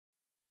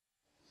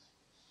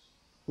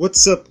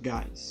What's up,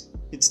 guys?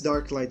 It's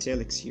Darklight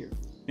Alex here,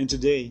 and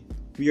today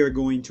we are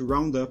going to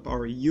round up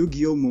our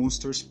Yu-Gi-Oh!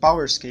 Monsters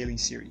Power Scaling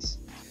series.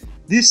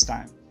 This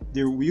time,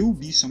 there will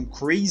be some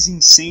crazy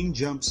insane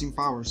jumps in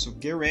power, so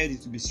get ready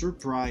to be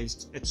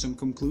surprised at some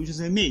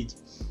conclusions I made.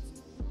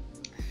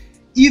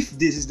 If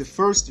this is the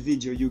first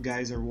video you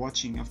guys are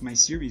watching of my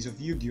series of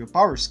Yu-Gi-Oh!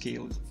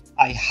 Powerscaled,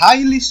 I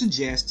highly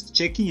suggest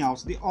checking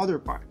out the other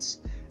parts,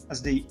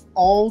 as they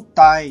all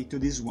tie to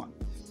this one,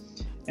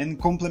 and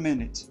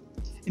complement it.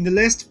 In the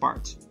last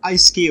part, I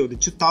scaled the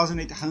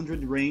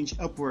 2800 range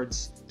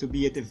upwards to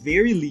be at the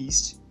very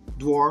least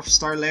Dwarf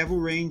Star level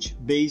range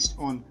based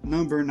on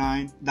number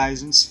 9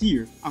 Dyson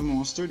Sphere, a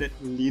monster that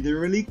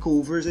literally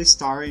covers a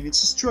star in its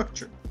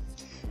structure.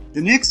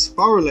 The next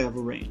power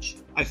level range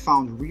I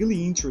found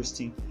really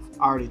interesting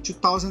are the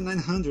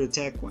 2900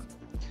 attack one.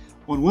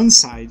 On one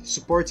side,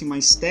 supporting my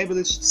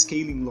established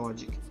scaling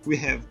logic, we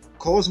have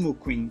Cosmo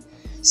Queen,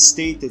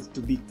 stated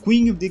to be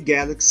Queen of the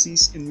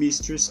Galaxies and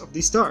Mistress of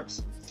the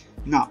Stars.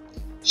 Now,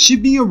 she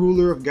being a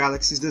ruler of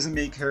galaxies doesn't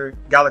make her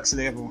galaxy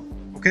level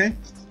 1, okay?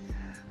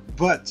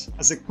 But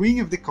as a Queen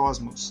of the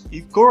Cosmos,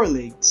 it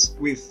correlates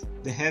with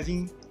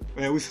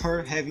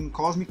her having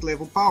cosmic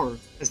level power,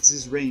 as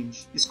this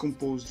range is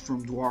composed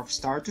from Dwarf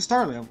Star to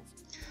Star level.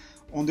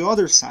 On the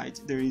other side,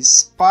 there is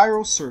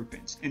Spiral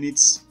Serpent and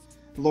its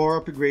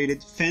lore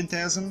upgraded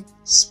Phantasm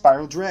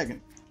Spiral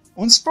Dragon.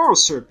 On Spiral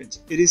Serpent,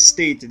 it is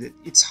stated that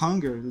its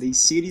hunger lays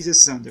cities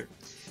asunder,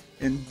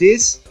 and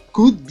this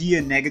could be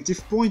a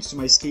negative point to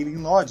my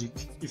scaling logic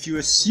if you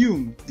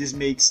assume this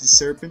makes the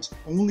serpent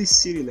only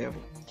city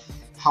level.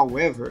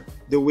 However,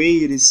 the way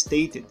it is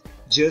stated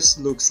just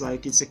looks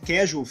like it's a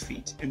casual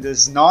feat and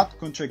does not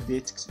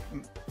contradict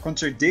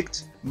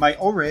my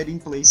already in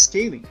place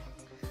scaling.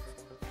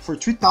 For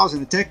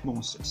 3000 attack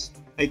monsters,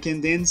 I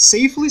can then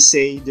safely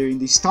say they're in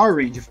the star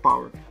range of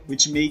power,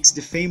 which makes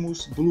the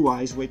famous Blue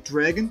Eyes White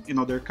Dragon and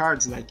other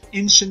cards like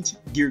Ancient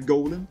Gear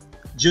Golem,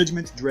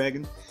 Judgment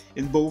Dragon,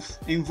 and both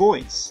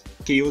Envoys,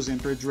 Chaos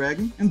Emperor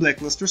Dragon and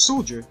Blackluster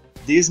Soldier,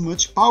 this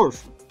much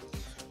powerful.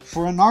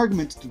 For an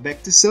argument to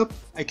back this up,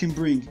 I can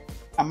bring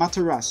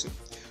Amaterasu,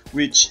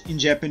 which in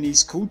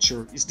Japanese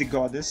culture is the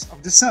goddess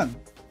of the sun,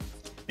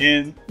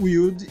 and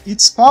wield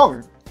its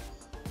power.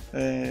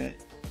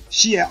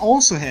 She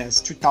also has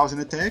 3000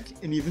 attack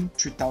and even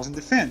 3000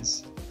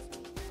 defense.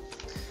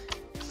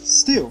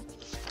 Still,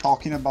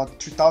 talking about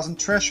 3000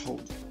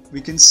 threshold, we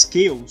can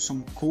scale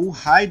some cool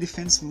high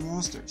defense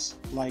monsters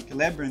like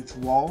Labyrinth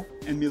Wall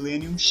and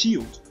Millennium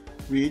Shield,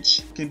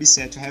 which can be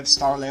said to have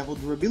star level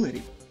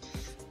durability.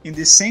 In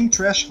the same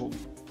threshold,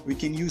 we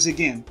can use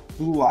again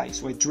Blue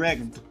Eyes White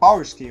Dragon to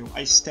power scale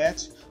a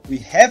stat we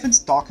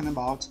haven't talked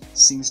about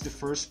since the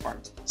first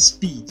part,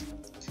 speed.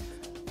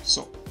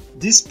 So,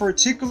 this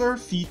particular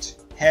feat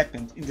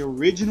happened in the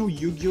original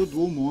Yu-Gi-Oh!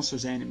 Duel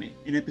Monsters anime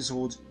in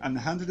episode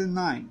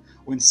 109,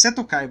 when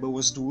Seto Kaiba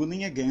was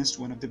dueling against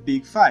one of the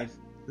Big Five,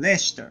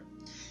 Leshtar,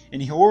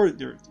 and he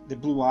ordered the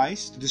Blue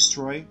Eyes to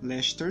destroy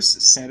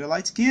Leshtar's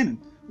satellite cannon,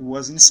 who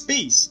was in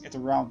space at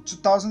around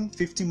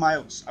 2050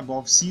 miles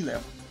above sea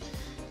level.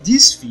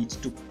 This feat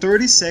took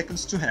 30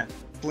 seconds to have,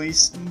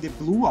 placing the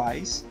Blue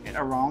Eyes at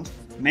around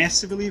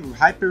massively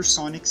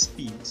hypersonic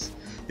speeds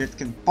that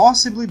can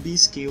possibly be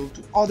scaled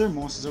to other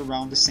monsters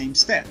around the same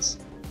stats.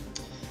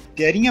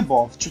 Getting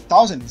above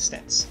 2000 in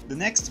stats, the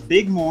next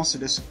big monster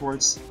that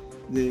supports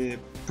the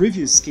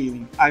previous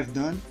scaling I've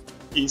done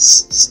is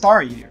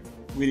Star Eater,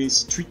 with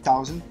his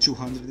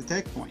 3200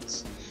 attack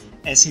points.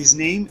 As his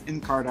name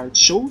and card art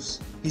shows,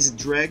 he's a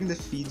dragon that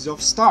feeds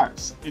off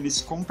stars and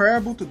is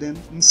comparable to them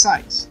in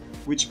size,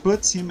 which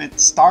puts him at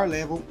star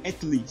level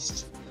at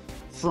least.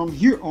 From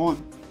here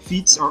on,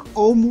 feats are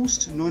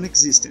almost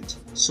non-existent,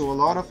 so a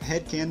lot of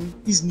headcanon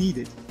is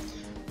needed,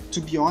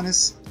 to be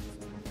honest,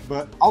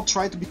 but I'll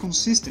try to be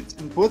consistent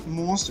and put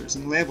monsters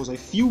in levels I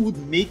feel would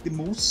make the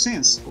most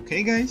sense,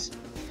 okay guys?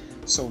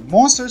 So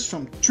monsters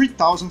from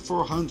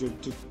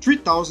 3400 to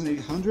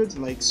 3800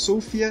 like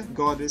Sophia,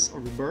 Goddess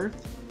of Rebirth,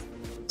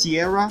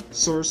 Tierra,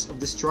 Source of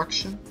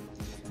Destruction,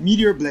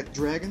 Meteor Black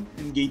Dragon,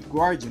 and Gate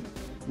Guardian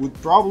would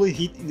probably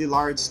hit in the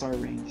large star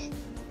range.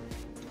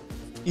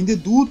 In the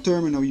dual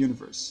terminal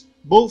universe,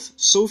 both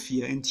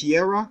Sophia and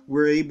Tierra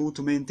were able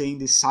to maintain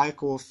the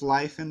cycle of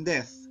life and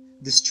death,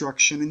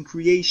 destruction and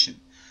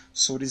creation,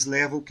 so this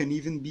level can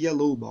even be a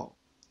low ball.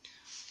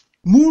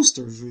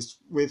 Monsters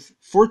with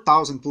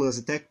 4000 plus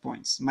attack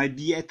points might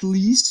be at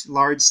least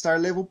large star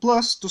level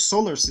plus to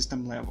solar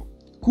system level.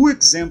 Cool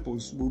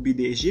examples will be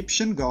the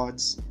Egyptian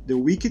gods, the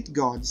wicked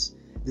gods,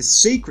 the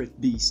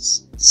sacred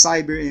beasts,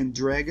 Cyber and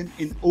Dragon,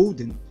 and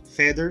Odin,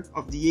 Feather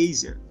of the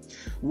Aesir,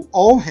 who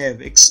all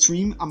have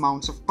extreme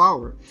amounts of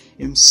power,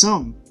 and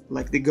some,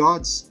 like the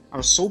gods,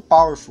 are so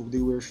powerful they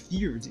were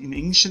feared in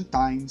ancient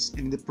times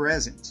and in the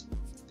present.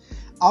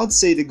 I'd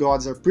say the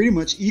gods are pretty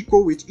much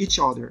equal with each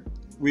other,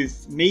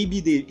 with maybe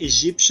the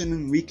Egyptian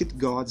and wicked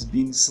gods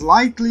being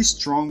slightly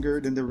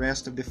stronger than the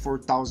rest of the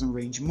 4000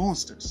 range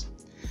monsters.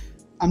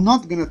 I'm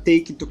not gonna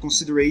take into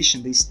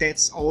consideration the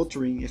stats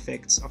altering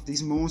effects of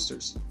these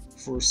monsters.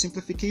 for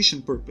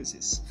simplification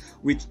purposes,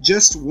 with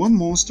just one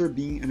monster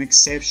being an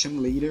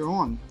exception later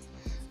on.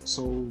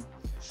 So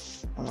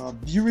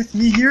bear with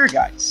me here,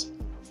 guys.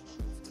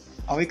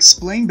 I'll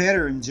explain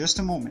better in just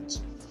a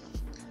moment.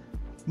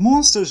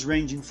 Monsters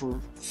ranging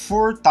from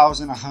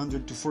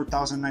 4,100 to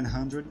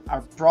 4,900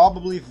 are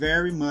probably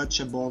very much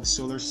above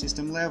solar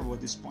system level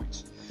at this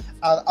point.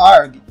 I'd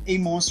argue a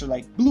monster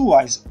like Blue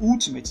Eyes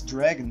Ultimate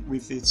Dragon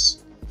with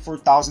its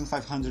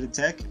 4,500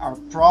 attack are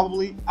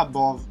probably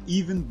above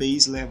even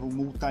base level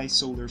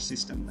multi-solar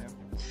system level,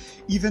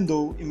 even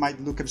though it might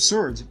look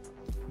absurd.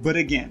 But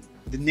again,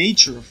 the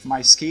nature of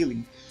my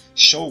scaling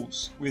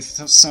shows with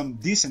some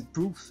decent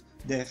proof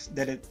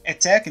that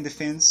attack and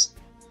defense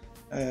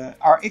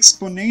are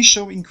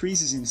exponential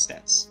increases in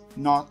stats,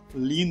 not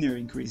linear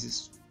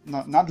increases,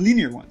 not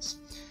linear ones.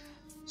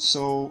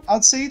 So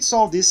I'd say it's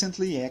all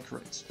decently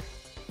accurate.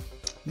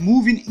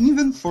 Moving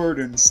even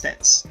further in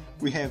stats,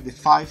 we have the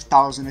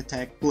 5,000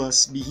 attack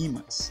plus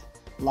behemoths,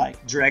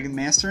 like Dragon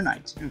Master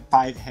Knight and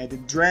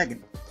 5-headed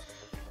Dragon.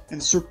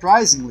 And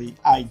surprisingly,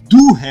 I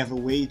do have a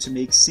way to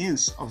make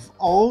sense of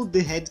all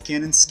the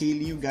headcanon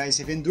scaling you guys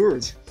have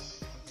endured.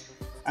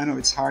 I know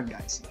it's hard,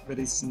 guys, but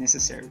it's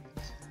necessary.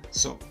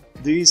 So,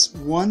 there is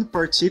one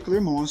particular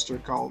monster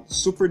called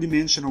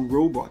Superdimensional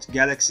Robot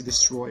Galaxy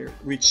Destroyer,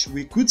 which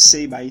we could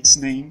say by its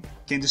name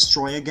can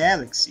destroy a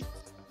galaxy,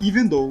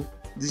 even though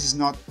this is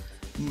not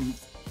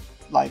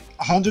like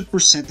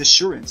 100%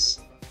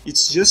 assurance.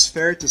 It's just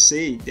fair to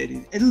say that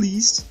it at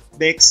least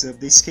backs up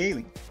the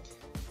scaling.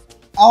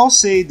 I'll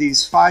say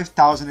these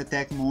 5,000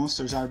 attack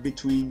monsters are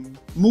between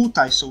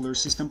multi-solar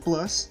system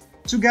plus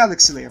to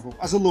galaxy level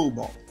as a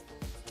lowball.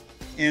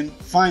 And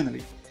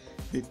finally,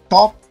 the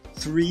top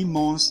 3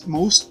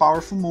 most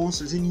powerful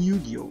monsters in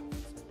Yu-Gi-Oh!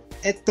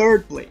 At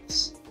third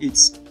place,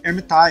 it's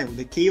Ermitile,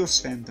 the Chaos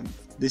Phantom,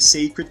 the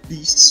Sacred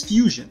Beasts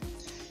Fusion.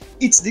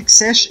 It's the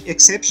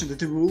exception to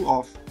the rule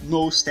of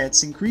no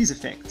stats increase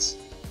effects,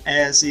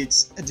 as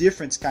it's a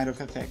different kind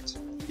of effect.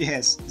 It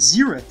has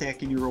 0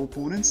 attack in your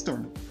opponent's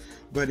turn,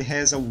 but it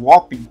has a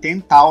whopping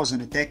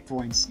 10,000 attack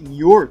points in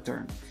your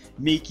turn,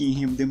 making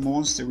him the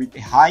monster with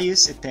the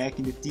highest attack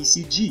in the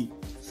TCG.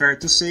 Fair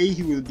to say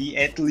he will be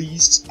at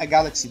least a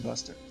Galaxy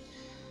Buster.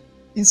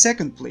 In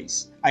second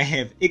place, I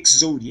have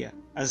Exodia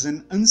as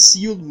an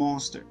unsealed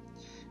monster.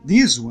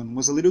 This one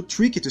was a little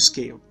tricky to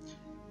scale.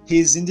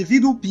 His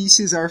individual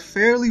pieces are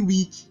fairly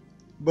weak,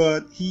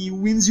 but he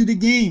wins you the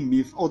game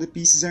if all the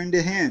pieces are in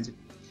the hand.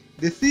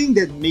 The thing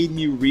that made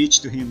me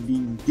reach to him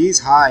being this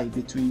high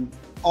between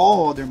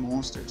all other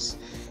monsters,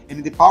 and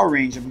in the power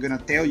range I'm gonna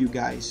tell you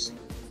guys,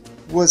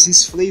 was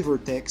his flavor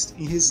text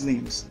in his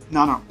limbs.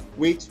 No,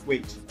 wait.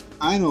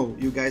 I know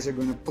you guys are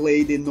gonna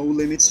play the no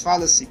limits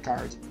fallacy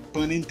card,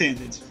 pun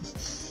intended.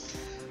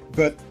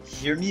 But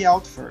hear me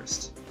out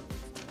first.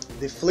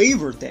 The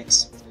flavor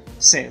text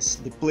says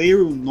the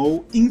player will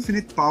know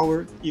infinite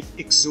power if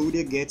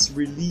Exodia gets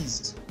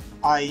released.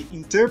 I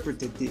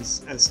interpreted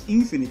this as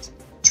infinite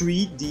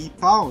 3D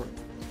power.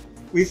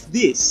 With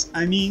this,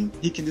 I mean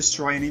he can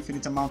destroy an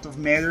infinite amount of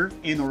matter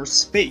and or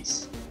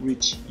space,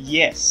 which,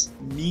 yes,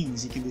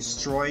 means he can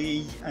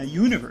destroy a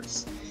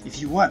universe if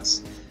he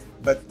wants,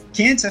 but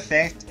can't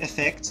affect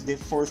the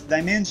 4th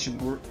dimension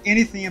or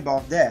anything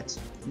above that,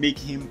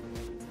 making him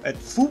at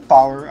full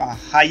power a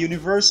high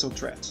universal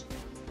threat.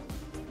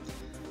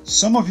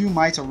 Some of you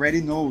might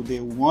already know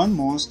the one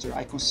monster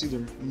I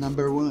consider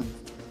number 1.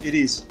 It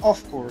is,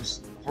 of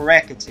course,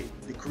 Horakate,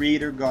 the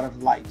creator god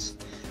of light,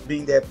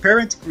 being the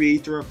apparent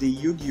creator of the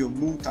Yu-Gi-Oh!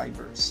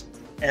 Multiverse,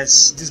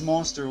 as this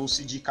monster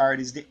OCG card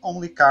is the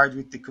only card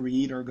with the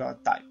creator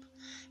god type,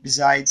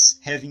 besides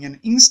having an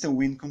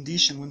insta-win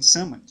condition when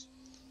summoned.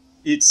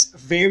 It's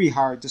very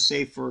hard to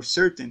say for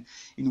certain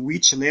in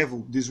which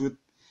level this would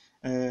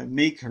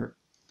make her,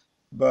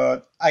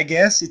 but I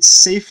guess it's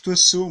safe to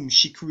assume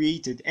she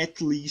created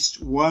at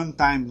least one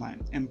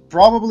timeline, and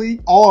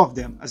probably all of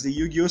them, as the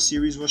Yu-Gi-Oh!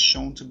 Series was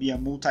shown to be a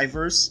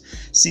multiverse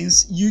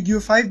since Yu-Gi-Oh!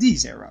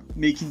 5D's era,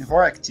 making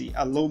Horakate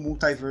a low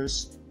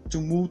multiverse to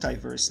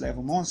multiverse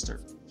level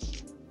monster.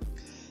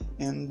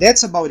 And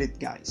that's about it,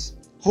 guys.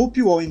 Hope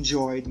you all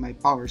enjoyed my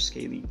power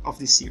scaling of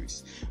this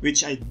series,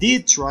 which I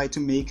did try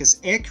to make as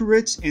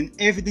accurate and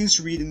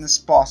evidence-reading as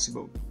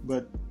possible,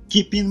 but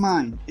keep in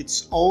mind,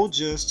 it's all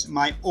just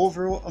my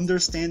overall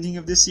understanding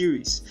of the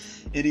series.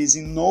 It is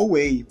in no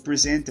way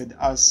presented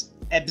as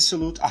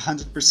absolute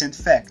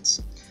 100%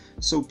 facts.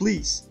 So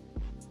please,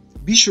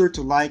 be sure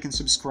to like and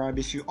subscribe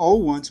if you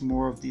all want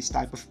more of this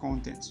type of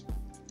content.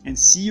 And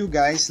see you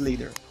guys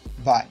later.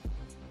 Bye.